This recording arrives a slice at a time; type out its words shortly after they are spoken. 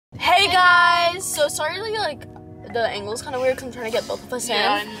Hey guys! So sorry like the angle's kind of weird because I'm trying to get both of us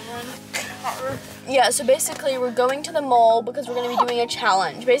in. Yeah, so basically we're going to the mall because we're going to be doing a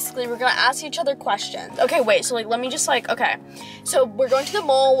challenge. Basically, we're going to ask each other questions. Okay, wait, so like let me just okay. So we're going to the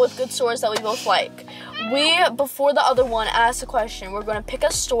mall with good stores that we both like. We, before the other one asks a question, we're going to pick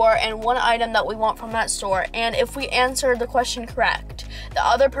a store and one item that we want from that store. And if we answer the question correct, the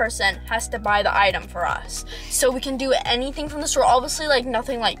other person has to buy the item for us. So we can do anything from the store. Obviously, like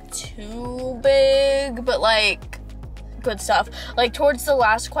nothing like too big, but like good stuff. Like towards the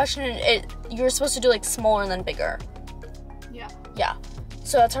last question, you're supposed to do like smaller and then bigger. Yeah.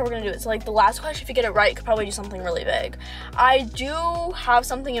 So that's how we're gonna do it. So like the last question, if you get it right, you could probably do something really big. I do have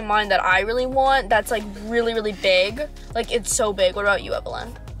something in mind that I really want that's like really, really big. Like it's so big. What about you,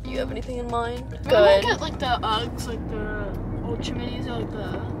 Evelyn? Do you have anything in mind? Good. I want to get like the Uggs, like the Ultra Minis, or like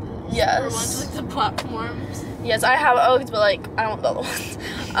the yes ones, like the platforms. Yes, I have Uggs, but like I don't want the other ones.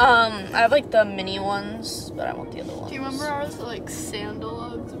 I have like the mini ones, but I want the other ones. Do you remember ours, like sandal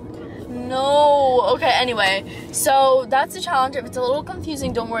Uggs? No. Okay, anyway, so that's the challenge. If it's a little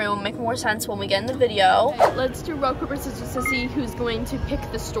confusing, don't worry, it will make more sense when we get in the video. Okay, let's do rock, paper, scissors to see who's going to pick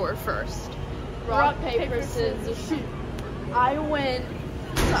the store first. Rock, paper, scissors, shoot. I win.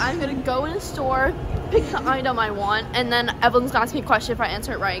 So I'm gonna go in a store, pick the item I want, and then Evelyn's gonna ask me a question. If I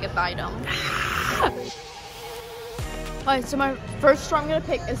answer it right, I get the item. Alright, so my first store I'm gonna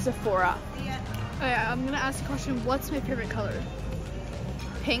pick is Sephora. Okay, I'm gonna ask a question. What's my favorite color?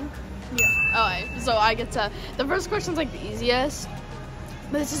 Pink? Yeah. Alright, so I get to, the first question's like the easiest,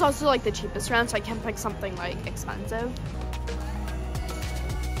 but this is also like the cheapest round, so I can't pick something like expensive.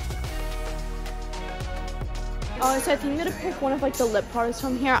 Oh, so I think I'm gonna pick one of like the lip products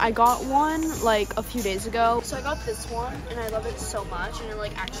from here. I got one like a few days ago. So I got this one and I love it so much and it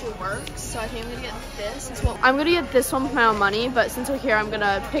like actually works. So I think I'm gonna get this as well. I'm gonna get this one with my own money, but since we're here, I'm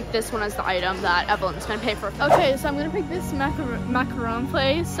gonna pick this one as the item that Evelyn's gonna pay for. Okay, so I'm gonna pick this macaron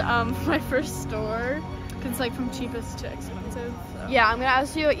place for my first store, because it's like from cheapest to expensive. So. Yeah, I'm gonna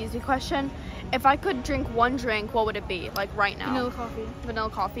ask you an easy question. If I could drink one drink, what would it be? Like right now? Vanilla coffee. Vanilla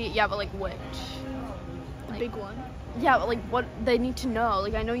coffee? Yeah, but like which? The big one. Yeah, but like what they need to know.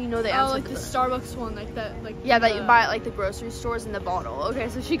 Like I know you know the answer. Oh, like the Starbucks one, like that, like yeah, that you buy at like the grocery stores in the bottle. Okay,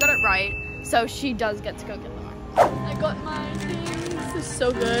 so she got it right. So she does get to go get them. I got my thing. This is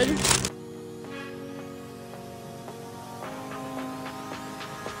so good.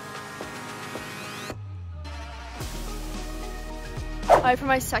 Alright, for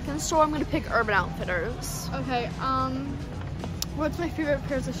my second store, I'm gonna pick Urban Outfitters. Okay, what's my favorite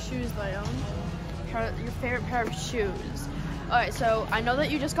pairs of shoes that I own? Your favorite pair of shoes. Alright, so I know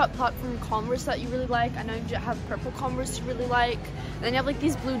that you just got platform Converse that you really like. I know you have purple Converse you really like. And then you have like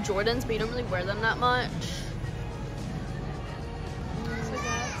these blue Jordans, but you don't really wear them that much. So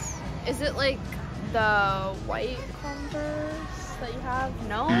that's... Is it like the white Converse that you have?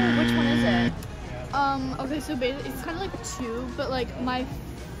 No? Which one is it? Okay, so basically it's kind of like two, but like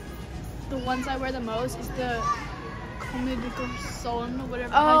the ones I wear the most is the Comme des Garçons or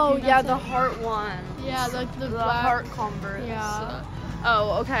whatever. Oh yeah, the heart one. Yeah, like the black heart Converse. Yeah.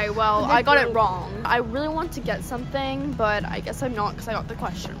 Oh, okay, well, I got it wrong. I really want to get something, but I guess I'm not because I got the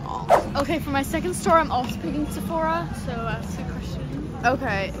question wrong. Okay, for my second store, I'm also picking Sephora, so ask the question.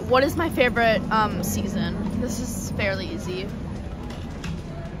 Okay, what is my favorite season? This is fairly easy.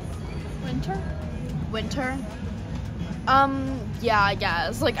 Winter? Yeah, I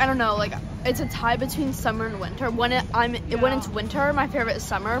guess. Like, I don't know, like, it's a tie between summer and winter. When it's winter, my favorite is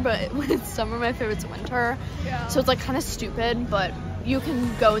summer, but when it's summer, my favorite's winter. Yeah. So it's like kind of stupid, but you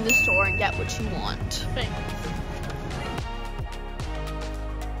can go in the store and get what you want. Thanks.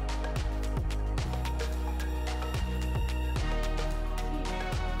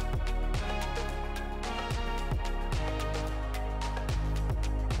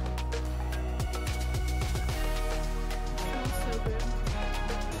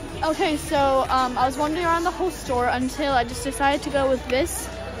 Okay, so I was wandering around the whole store until I just decided to go with this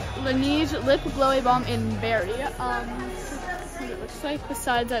Laneige Lip Glowy Balm in Berry. Let's see what it looks like.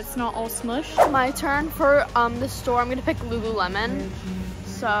 Besides that, it's not all smushed. My turn for the store. I'm gonna pick Lululemon.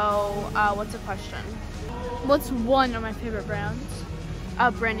 So, what's the question? What's one of my favorite brands?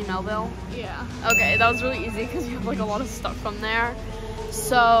 Brandy Melville. Yeah. Okay, that was really easy because you have like a lot of stuff from there.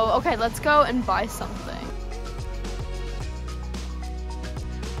 So, okay, let's go and buy something.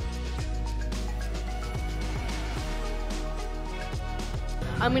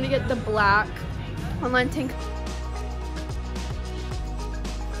 I'm gonna get the black online tank.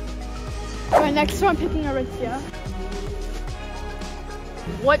 Alright, next one I'm picking Aritzia.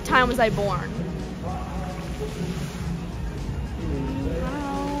 What time was I born?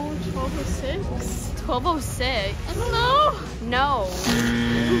 1206? 1206. I don't know. No.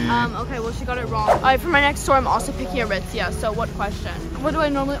 Okay, well, she got it wrong. All right, for my next store, I'm also picking Aritzia. So what question? What do I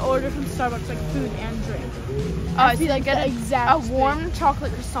normally order from Starbucks, like food and drink? I see, like, get a exact warm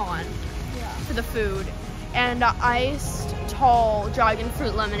chocolate croissant for the food, and an iced tall dragon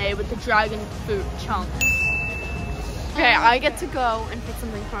fruit lemonade with the dragon fruit chunks. Okay, I get to go and pick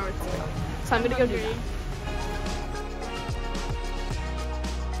something from Aritzia. So I'm gonna go do that.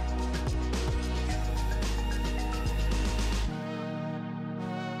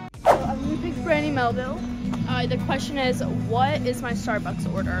 I'm gonna pick Brandy Melville. The question is, what is my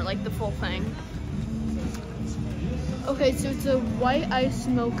Starbucks order? Like the full thing. Okay, so it's a white iced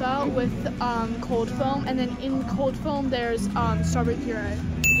mocha with cold foam, and then in cold foam there's strawberry puree.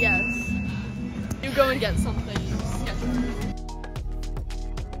 Yes. You go and get something.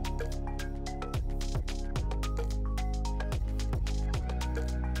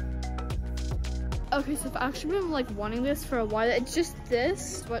 Okay, so I've actually been like wanting this for a while. It's just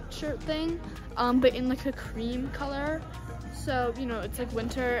this sweatshirt thing, but in like a cream color. So, you know, it's like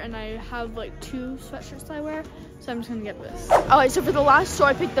winter and I have like 2 sweatshirts that I wear. So I'm just gonna get this. Alright, so for the last store,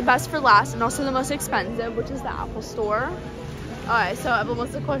 I picked the best for last and also the most expensive, which is the Apple store. Alright, so Evelyn,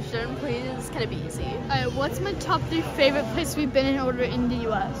 what's the question? Please, can it be easy? Alright, what's my top 3 favorite place we've been in order in the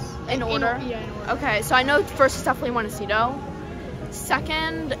US? In order? Yeah, in order. Okay, so I know first is definitely Montecito.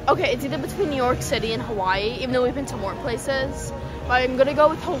 Second, okay, it's either between New York City and Hawaii, even though we've been to more places. But I'm gonna go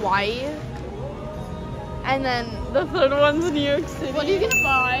with Hawaii. And then the third one's New York City. What are you gonna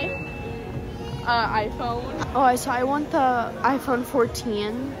buy? iPhone. Oh, so I want the iPhone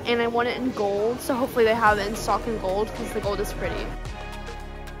 14 and I want it in gold. So hopefully they have it in stock in gold because the gold is pretty.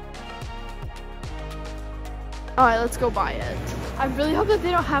 Alright, let's go buy it. I really hope that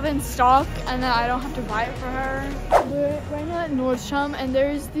they don't have it in stock and that I don't have to buy it for her. We're right now at Nordstrom and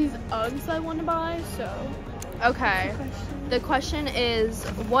there's these Uggs I want to buy, so. Okay. The question is,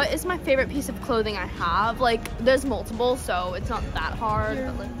 what is my favorite piece of clothing I have? Like, there's multiple, so it's not that hard.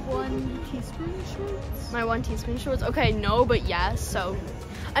 Your but like, 1 teaspoon shorts? My 1 teaspoon shorts? Okay, no, but yes, so.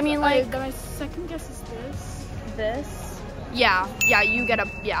 I mean, like. My second guess is this. This? Yeah, you get a,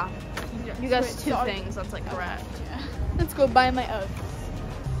 yeah. You guess 2 things, that's like correct. Yeah. Let's go buy my Uggs.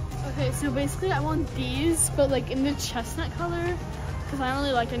 Okay, so basically I want these, but like in the chestnut color, because I don't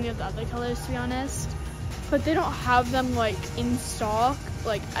really like any of the other colors, to be honest. But they don't have them like in stock,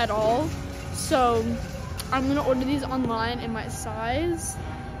 like at all. So I'm gonna order these online in my size,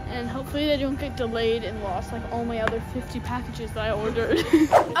 and hopefully they don't get delayed and lost like all my other 50 packages that I ordered.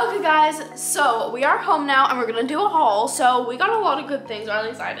 Okay guys, so we are home now and we're gonna do a haul. So we got a lot of good things, or at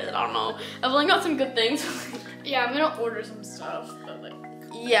least I did, I don't know. Evelyn got some good things. Yeah, I'm gonna order some stuff, but like.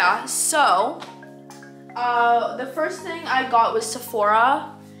 Yeah, so the first thing I got was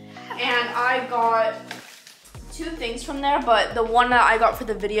Sephora, and I got 2 things from there, but the one that I got for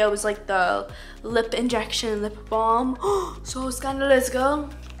the video was like the lip injection lip balm. So scandalous, girl.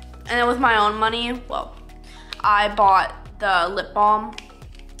 And then with my own money, well, I bought the lip balm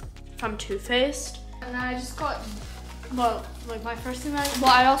from Too Faced. And then I just got, well, like my first thing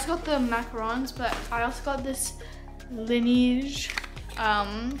I also got the macarons, but I also got this Lineage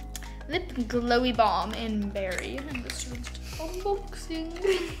lip glowy balm in berry. And this is unboxing.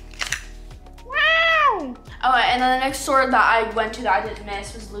 Wow! Oh, and then the next store that I went to that I didn't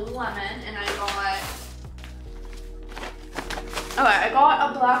miss was Lululemon, and I got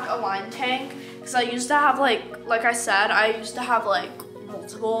a black Align tank because I used to have like I said, I used to have like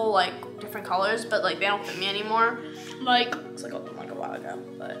multiple like different colors, but like they don't fit me anymore. Like, cause I got them like a while ago,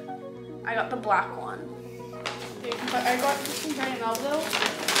 but I got the black one. But I got this from Brandy Melville.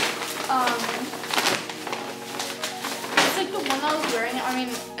 It's like the one I was wearing. I mean,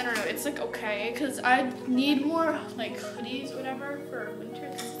 I don't know. It's like okay, cause I need more like hoodies or whatever for winter.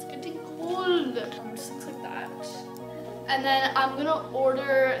 Cause it's getting cold. Just looks like that. And then I'm gonna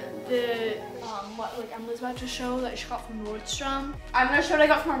order the what like Emily's about to show that she got from Nordstrom. I'm gonna show what I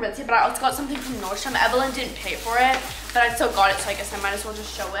got from Aritzia, but I also got something from Nordstrom. Evelyn didn't pay for it, but I still got it, so I guess I might as well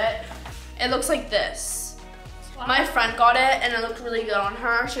just show it. It looks like this. Wow. My friend got it, and it looked really good on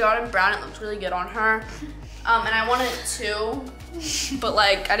her. She got it in brown, it looked really good on her. And I wanted it too, but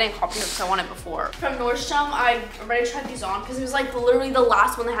like I didn't copy it because I wanted it before. From Nordstrom, I already tried these on because it was like literally the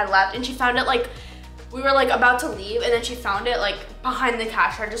last one they had left, and she found it like, we were like about to leave, and then she found it like behind the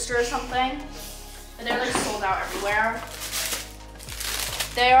cash register or something. And they're like sold out everywhere.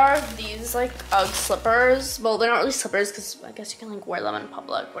 They are these like Ugg slippers. Well, they're not really slippers because I guess you can like wear them in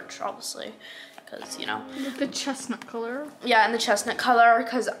public, which obviously, because you know. Like the chestnut color. Yeah, and the chestnut color,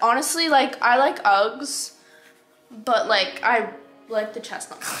 because honestly, like I like Uggs, but like I like the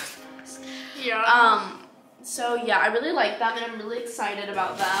chestnut color. Yeah. So yeah, I really like them and I'm really excited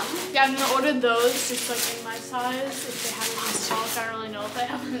about them. Yeah, I'm gonna order those just like in my size if they haven't in stock. I don't really know if they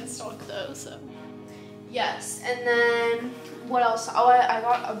haven't in stock though, so. Yes, and then what else? Oh, I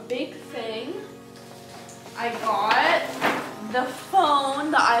got a big thing. I got the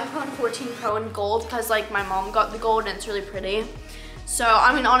phone, the iPhone 14 Pro in gold because like my mom got the gold and it's really pretty. So,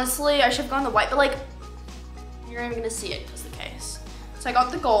 I mean, honestly, I should have gone the white, but like, you're not even gonna see it because the case. So I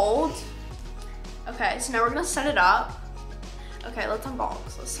got the gold. Okay, so now we're gonna set it up. Okay, let's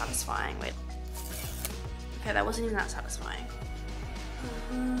unbox. That's satisfying. Wait. Okay, that wasn't even that satisfying.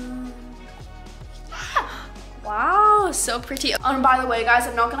 Wow, so pretty. Oh, and by the way, guys,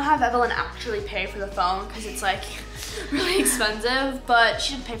 I'm not gonna have Evelyn actually pay for the phone because it's like really expensive, but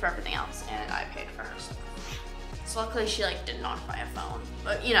she did pay for everything else and I paid for her stuff. So luckily she like did not buy a phone,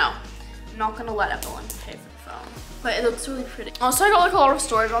 but you know, I'm not gonna let Evelyn pay for the phone. But it looks really pretty. Also, I got like a lot of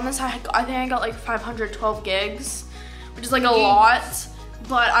storage on this. I think I got like 512 gigs, which is like a lot,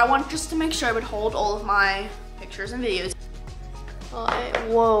 but I want just to make sure I would hold all of my pictures and videos.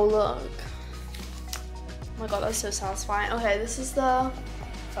 Whoa, look. Oh my god, that's so satisfying. Okay, this is the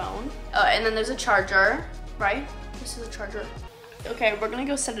phone. And then there's a charger, right? This is a charger. Okay, we're gonna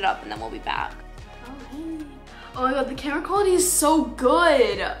go set it up and then we'll be back. Oh, hey. Oh my god, the camera quality is so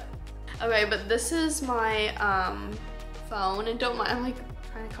good. Okay, but this is my phone, and don't mind, I'm like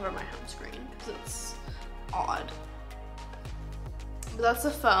trying to cover my home screen because it's odd. But that's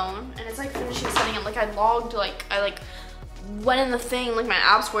the phone, and it's like finishing setting up. Like I went in the thing, like my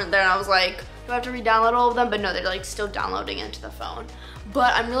apps weren't there, and I was like, do I have to re-download all of them? But no, they're like still downloading into the phone.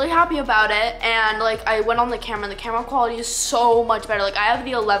 But I'm really happy about it, and like I went on the camera, and the camera quality is so much better. Like I have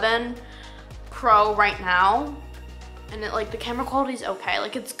the 11 Pro right now, and it, like the camera quality is okay.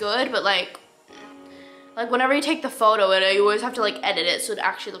 Like it's good, but like whenever you take the photo, you always have to like edit it so it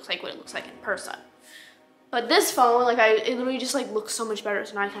actually looks like what it looks like in person. But this phone, like it literally just like looks so much better,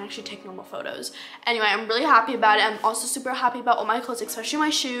 so now I can actually take normal photos. Anyway, I'm really happy about it. I'm also super happy about all my clothes, especially my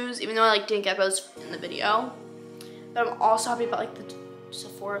shoes, even though I like didn't get those in the video. But I'm also happy about like the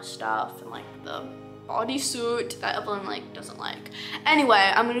Sephora stuff and like the bodysuit that Evelyn like doesn't like.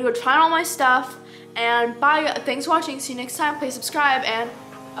 Anyway, I'm gonna go try on all my stuff and bye. Thanks for watching. See you next time. Please subscribe and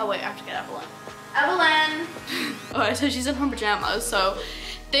oh wait, I have to get Evelyn. Evelyn! Oh, so she's in her pajamas, so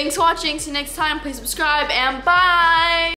thanks for watching. See you next time. Please subscribe and bye!